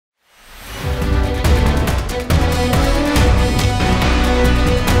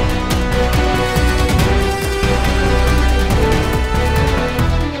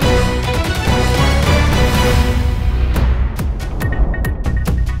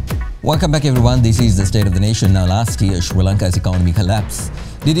Welcome back, everyone. This is the State of the Nation. Now, last year, Sri Lanka's economy collapsed.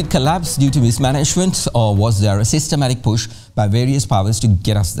 Did it collapse due to mismanagement, or was there a systematic push by various powers to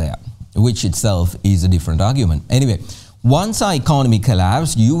get us there? Which itself is a different argument. Anyway, once our economy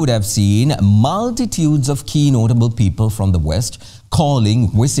collapsed, you would have seen multitudes of key notable people from the West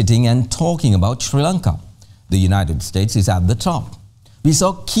calling, visiting and talking about Sri Lanka. The United States is at the top. We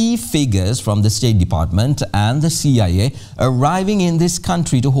saw key figures from the State Department and the CIA arriving in this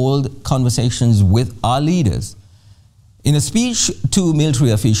country to hold conversations with our leaders. In a speech to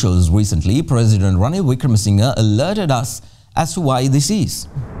military officials recently, President Ranil Wickremesinghe alerted us as to why this is.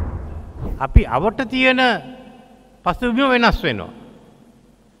 අපි අවට තියෙන පසුබිම වෙනස් වෙනවා.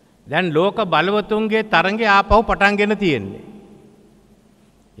 දැන් ලෝක බලවතුන්ගේ තරඟය ආපහු පටන් ගෙන තියෙන්නේ.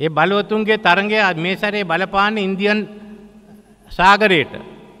 ඒ බලවතුන්ගේ තරඟය මේ සැරේ බලපාන්නේ ඉන්දියන් සාගරයට.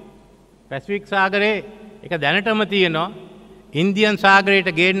 පැසිෆික් සාගරේ එක දැනටම තියෙනවා. ඉන්දියන් සාගරයට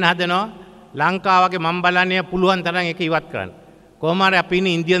ගේන්න හදනවා. ලංකාවගේ මම බලන්නේ පුළුවන් තරම් ඒක ඉවත් කරන්න. කොහොම හරි අපි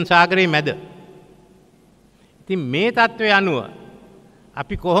ඉන්නේ ඉන්දියන් සාගරේ මැද. ඉතින් මේ තත්ත්වය අනුව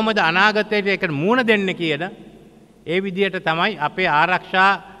අපි කොහොමද අනාගතයට ඒකට මුහුණ දෙන්නේ කියන ඒ විදිහට තමයි අපේ ආරක්ෂා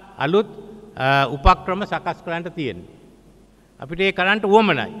අලුත් උපක්‍රම සකස් කරන්න තියෙන්නේ. අපිට ඒක කරන්න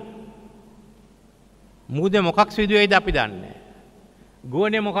උවමනයි. මුහුදේ මොකක් සිදු වෙයිද අපි දන්නේ නැහැ.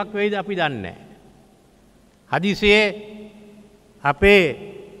 ගුවනේ මොකක් වෙයිද අපි දන්නේ නැහැ. හදිසියේ අපේ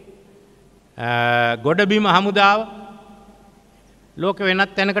ගොඩබිම හමුදාව ලෝක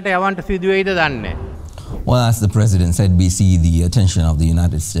වෙනත් තැනකට යවන්න සිදු වෙයිද දන්නේ නැහැ. Well, as the President said, we see the attention of the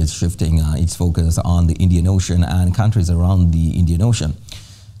United States shifting its focus on the Indian Ocean and countries around the Indian Ocean.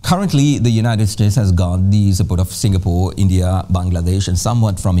 Currently, the United States has got the support of Singapore, India, Bangladesh, and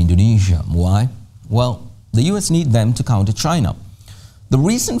somewhat from Indonesia. Why? Well, the US need them to counter China. The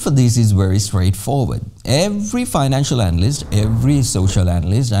reason for this is very straightforward. Every financial analyst, every social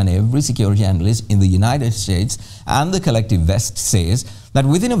analyst, and every security analyst in the United States and the collective West says that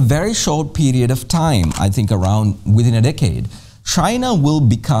within a very short period of time, I think around within a decade, China will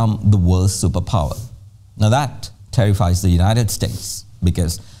become the world's superpower. Now that terrifies the United States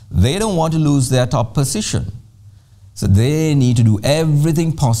because they don't want to lose their top position. So they need to do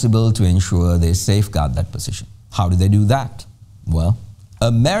everything possible to ensure they safeguard that position. How do they do that? Well,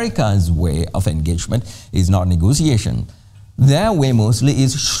 America's way of engagement is not negotiation. Their way mostly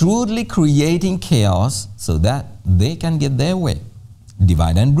is shrewdly creating chaos so that they can get their way.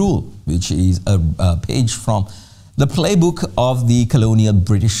 Divide and rule, which is a page from the playbook of the colonial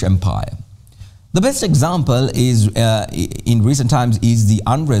British Empire. The best example is in recent times is the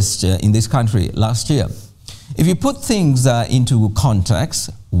unrest in this country last year. If you put things into context,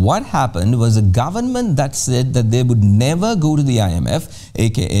 what happened was a government that said that they would never go to the IMF,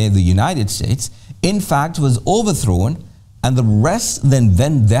 aka the United States, in fact was overthrown, and the rest then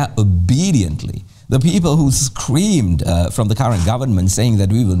went there obediently. The people who screamed from the current government saying that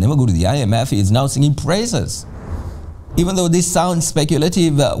we will never go to the IMF is now singing praises. Even though this sounds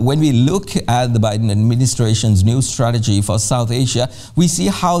speculative, when we look at the Biden administration's new strategy for South Asia, we see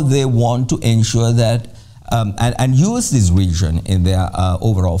how they want to ensure that and use this region in their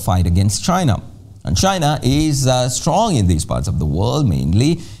overall fight against China. And China is strong in these parts of the world,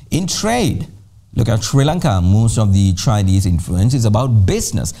 mainly in trade. Look at Sri Lanka. Most of the Chinese influence is about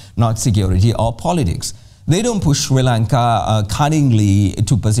business, not security or politics. They don't push Sri Lanka cunningly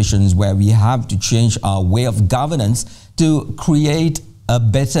to positions where we have to change our way of governance to create a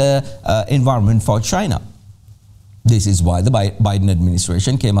better environment for China. This is why the Biden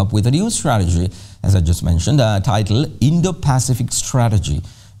administration came up with a new strategy, as I just mentioned, titled Indo-Pacific Strategy,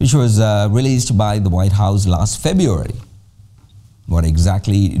 which was released by the White House last February. What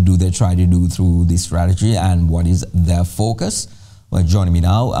exactly do they try to do through this strategy and what is their focus? Well, joining me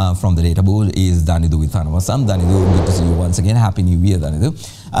now from the data booth is Danidu Withanawasam. Danidu, good to see you once again. Happy New Year, Danidu.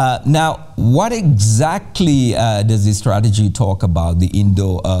 Now, what exactly does this strategy talk about, the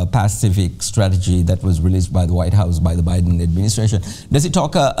Indo-Pacific strategy that was released by the White House by the Biden administration? Does it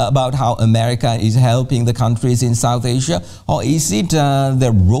talk about how America is helping the countries in South Asia, or is it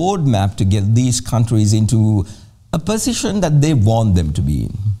the roadmap to get these countries into a position that they want them to be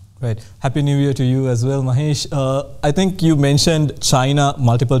in? Right. Happy New Year to you as well, Mahieash. I think you mentioned China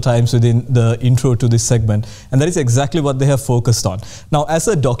multiple times within the intro to this segment, and that is exactly what they have focused on. Now, as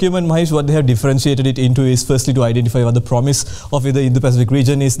a document, Mahieash, what they have differentiated it into is firstly to identify what the promise of the Indo-Pacific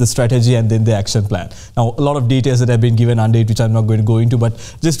region is, the strategy, and then the action plan. Now, a lot of details that have been given under it, which I'm not going to go into, but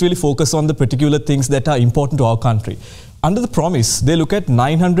just really focus on the particular things that are important to our country. Under the promise, they look at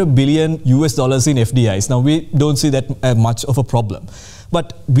 $900 billion in FDIs. Now, we don't see that much of a problem.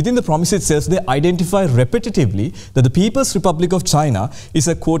 But within the promise itself, they identify repetitively that the People's Republic of China is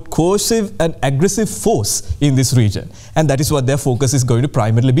a, quote, coercive and aggressive force in this region. And that is what their focus is going to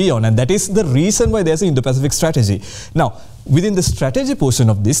primarily be on. And that is the reason why there's an Indo-Pacific strategy. Now, within the strategy portion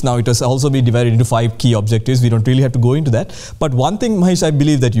of this, now it has also been divided into 5 key objectives. We don't really have to go into that. But one thing, Mahieash, I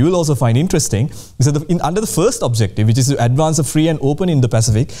believe that you will also find interesting is that under the first objective, which is to advance a free and open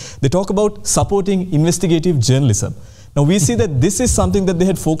Indo-Pacific, they talk about supporting investigative journalism. Now we see that this is something that they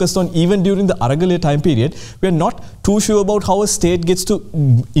had focused on even during the Aragalaya time period. We are not too sure about how a state gets to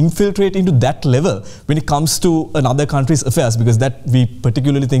infiltrate into that level when it comes to another country's affairs, because that we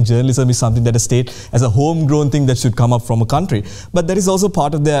particularly think journalism is something that a state as a homegrown thing that should come up from a country. But that is also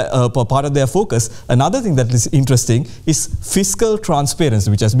part of their focus. Another thing that is interesting is fiscal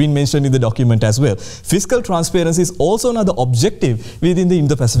transparency, which has been mentioned in the document as well. Fiscal transparency is also another objective within the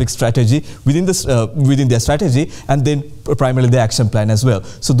Indo-Pacific strategy, within their strategy, and then primarily the action plan as well.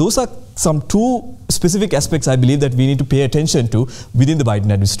 So those are some 2 specific aspects I believe that we need to pay attention to within the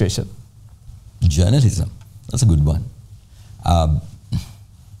Biden administration. Journalism, that's a good one.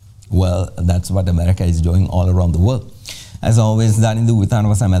 Well, that's what America is doing all around the world. As always, Danindu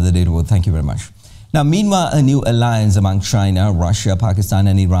Withanavasam at the date. Thank you very much. Now, meanwhile, a new alliance among China, Russia, Pakistan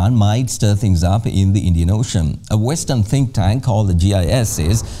and Iran might stir things up in the Indian Ocean. A Western think tank called the GIS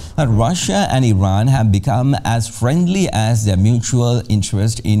says that Russia and Iran have become as friendly as their mutual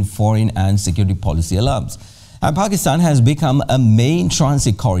interest in foreign and security policy allows. And Pakistan has become a main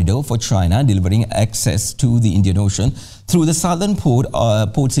transit corridor for China, delivering access to the Indian Ocean through the southern port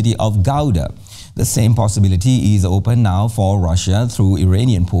city of Gouda. The same possibility is open now for Russia through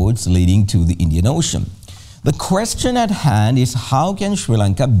Iranian ports leading to the Indian Ocean. The question at hand is, how can Sri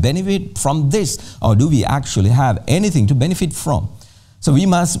Lanka benefit from this, or do we actually have anything to benefit from? So we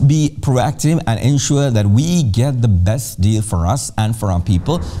must be proactive and ensure that we get the best deal for us and for our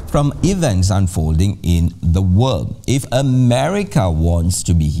people from events unfolding in the world. If America wants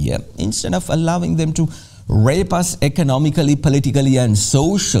to be here, instead of allowing them to rape us economically, politically and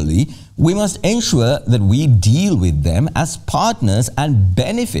socially, we must ensure that we deal with them as partners and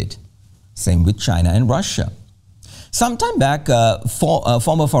benefit. Same with China and Russia. Sometime back,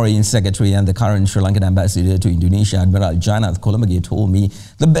 former Foreign Secretary and the current Sri Lankan Ambassador to Indonesia, Admiral Janath Kolomage, told me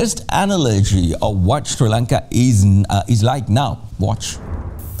the best analogy of what Sri Lanka is like now. Watch.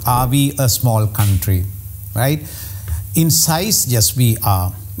 Are we a small country, right? In size, yes, we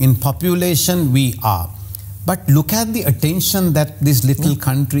are. In population, we are. But look at the attention that this little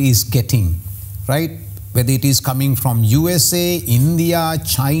country is getting, right? Whether it is coming from USA, India,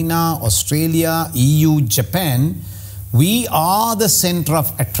 China, Australia, EU, Japan, we are the center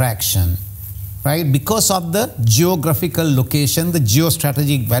of attraction, right? Because of the geographical location, the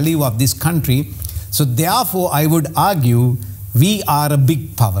geostrategic value of this country. So therefore, I would argue we are a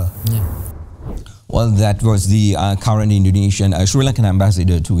big power. Yeah. Well, that was the current Indonesian, Sri Lankan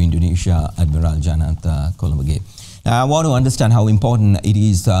ambassador to Indonesia, Admiral Janath Kolomage. Now, I want to understand how important it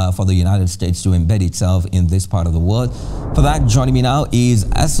is for the United States to embed itself in this part of the world. For that, joining me now is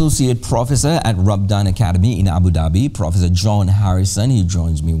Associate Professor at Rabdan Academy in Abu Dhabi, Professor John Harrison. He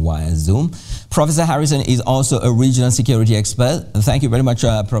joins me via Zoom. Professor Harrison is also a regional security expert. Thank you very much,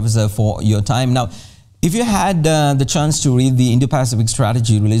 Professor, for your time. Now, if you had the chance to read the Indo-Pacific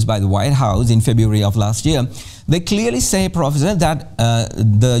strategy released by the White House in February of last year, they clearly say, Professor, that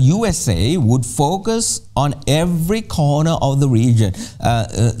the USA would focus on every corner of the region,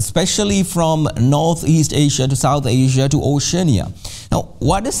 especially from Northeast Asia to South Asia to Oceania. Now,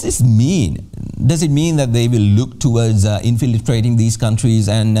 what does this mean? Does it mean that they will look towards infiltrating these countries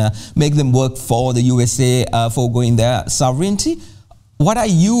and make them work for the USA, foregoing their sovereignty? What are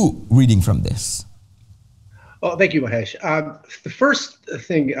you reading from this? Well, thank you, Mahieash. The first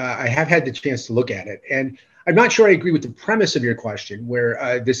thing, I have had the chance to look at it, and I'm not sure I agree with the premise of your question,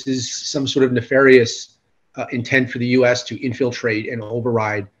 where this is some sort of nefarious intent for the U.S. to infiltrate and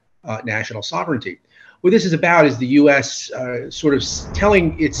override national sovereignty. What this is about is the U.S. Sort of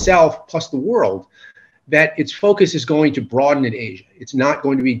telling itself, plus the world, that its focus is going to broaden in Asia. It's not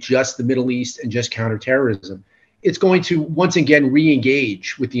going to be just the Middle East and just counterterrorism. It's going to once again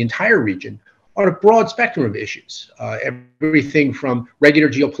re-engage with the entire region on a broad spectrum of issues, everything from regular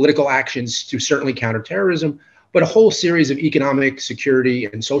geopolitical actions to certainly counterterrorism, but a whole series of economic, security,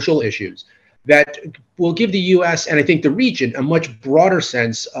 and social issues that will give the U.S. and I think the region a much broader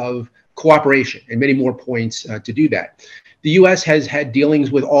sense of cooperation and many more points to do that. The U.S. has had dealings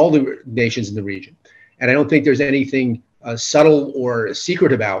with all the nations in the region, and I don't think there's anything subtle or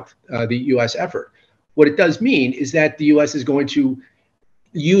secret about the U.S. effort. What it does mean is that the U.S. is going to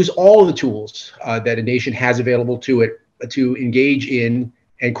use all of the tools that a nation has available to it to engage in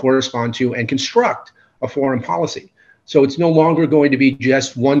and correspond to and construct a foreign policy. So it's no longer going to be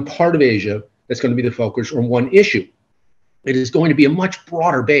just one part of Asia that's going to be the focus or one issue. It is going to be a much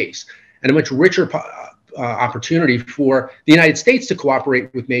broader base and a much richer opportunity for the United States to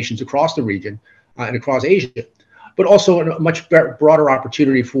cooperate with nations across the region and across Asia, but also a much broader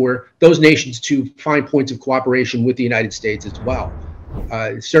opportunity for those nations to find points of cooperation with the United States as well.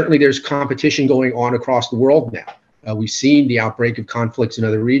 Certainly there's competition going on across the world now. We've seen the outbreak of conflicts in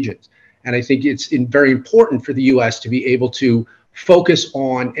other regions. And I think it's very important for the U.S. to be able to focus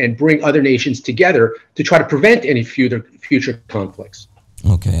on and bring other nations together to try to prevent any future conflicts.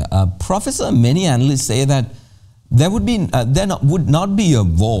 Okay. Professor, many analysts say that there would not be a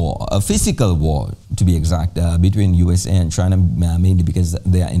war, a physical war to be exact, between USA and China, mainly because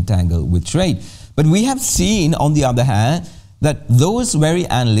they are entangled with trade. But we have seen, on the other hand, that those very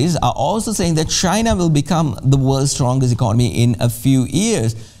analysts are also saying that China will become the world's strongest economy in a few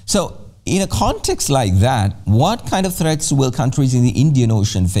years. So in a context like that, what kind of threats will countries in the Indian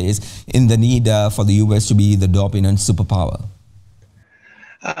Ocean face in the need for the US to be the dominant superpower?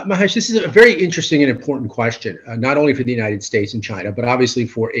 Mahieash, this is a very interesting and important question, not only for the United States and China, but obviously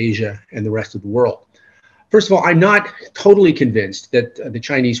for Asia and the rest of the world. First of all, I'm not totally convinced that the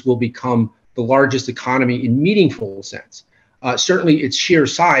Chinese will become the largest economy in meaningful sense. Certainly its sheer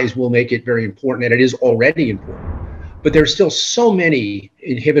size will make it very important, and it is already important. But there's still so many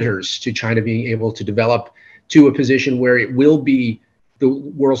inhibitors to China being able to develop to a position where it will be the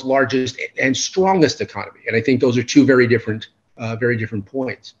world's largest and strongest economy. And I think those are two very different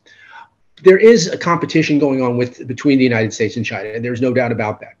points. There is a competition going on between the United States and China, and there's no doubt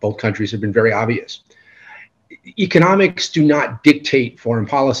about that. Both countries have been very obvious. Economics do not dictate foreign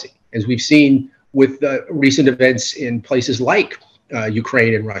policy, as we've seen with the recent events in places like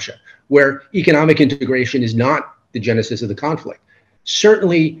Ukraine and Russia, where economic integration is not the genesis of the conflict.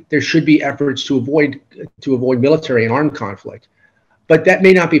 Certainly, there should be efforts to avoid military and armed conflict, but that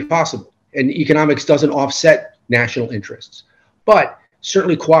may not be possible. And economics doesn't offset national interests. But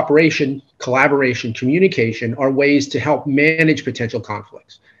certainly cooperation, collaboration, communication are ways to help manage potential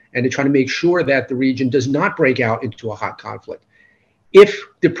conflicts and to try to make sure that the region does not break out into a hot conflict. If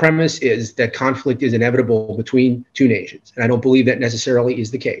the premise is that conflict is inevitable between two nations, and I don't believe that necessarily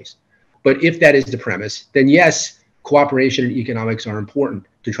is the case, but if that is the premise, then yes, cooperation and economics are important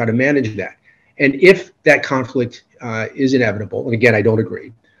to try to manage that. And if that conflict is inevitable, and again, I don't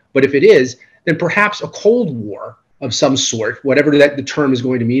agree, but if it is, then perhaps a Cold War of some sort, whatever the term is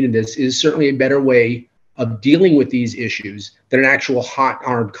going to mean in this, is certainly a better way of dealing with these issues than an actual hot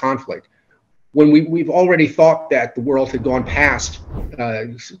armed conflict. When we've already thought that the world had gone past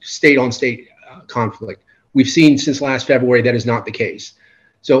state-on-state conflict, we've seen since last February that is not the case.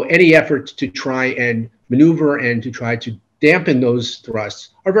 So any efforts to try and maneuver and to try to dampen those thrusts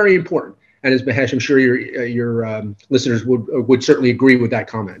are very important. And as Mahieash, I'm sure your listeners would certainly agree with that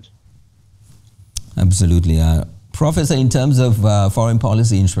comment. Absolutely. Professor, in terms of foreign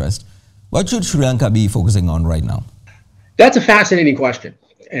policy interest, what should Sri Lanka be focusing on right now? That's a fascinating question.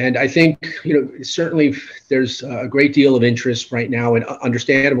 And I think, certainly there's a great deal of interest right now and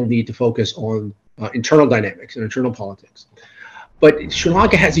understandable need to focus on internal dynamics and internal politics. But Sri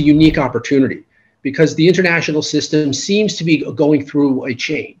Lanka has a unique opportunity because the international system seems to be going through a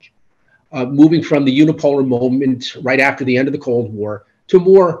change, moving from the unipolar moment right after the end of the Cold War to a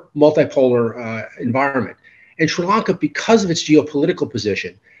more multipolar environment. And Sri Lanka, because of its geopolitical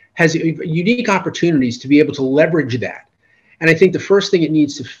position, has unique opportunities to be able to leverage that. And I think the first thing it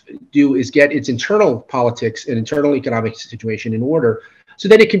needs to do is get its internal politics and internal economic situation in order so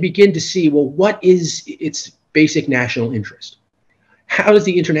that it can begin to see, well, what is its basic national interest? How does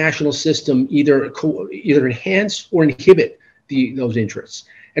the international system either enhance or inhibit those interests?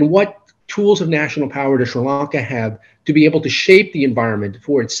 And what tools of national power does Sri Lanka have to be able to shape the environment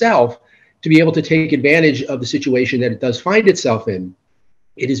for itself, to be able to take advantage of the situation that it does find itself in?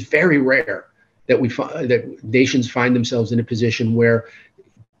 It is very rare that nations find themselves in a position where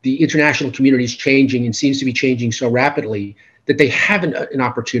the international community is changing and seems to be changing so rapidly that they have an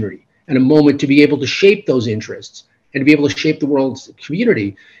opportunity and a moment to be able to shape those interests and to be able to shape the world's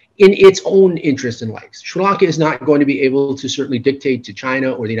community in its own interests and likes. Sri Lanka is not going to be able to certainly dictate to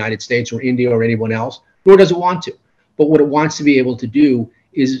China or the United States or India or anyone else, nor does it want to. But what it wants to be able to do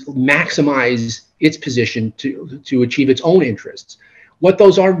is maximize its position to achieve its own interests. What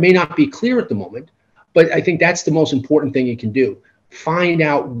those are may not be clear at the moment, but I think that's the most important thing it can do. Find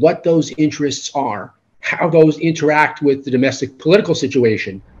out what those interests are, how those interact with the domestic political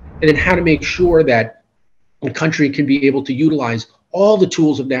situation, and then how to make sure that the country can be able to utilize all the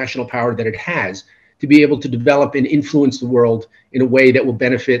tools of national power that it has to be able to develop and influence the world in a way that will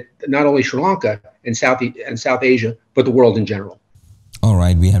benefit not only Sri Lanka and South Asia, but the world in general. All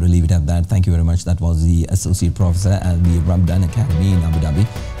right, we have to leave it at that. Thank you very much. That was the Associate Professor at the Ramdan Academy in Abu Dhabi,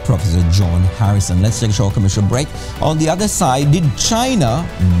 Professor John Harrison. Let's take a short commercial break. On the other side, did China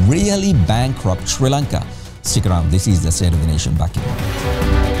really bankrupt Sri Lanka? Stick around. This is the State of the Nation. Back in a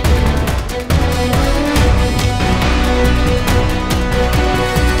moment.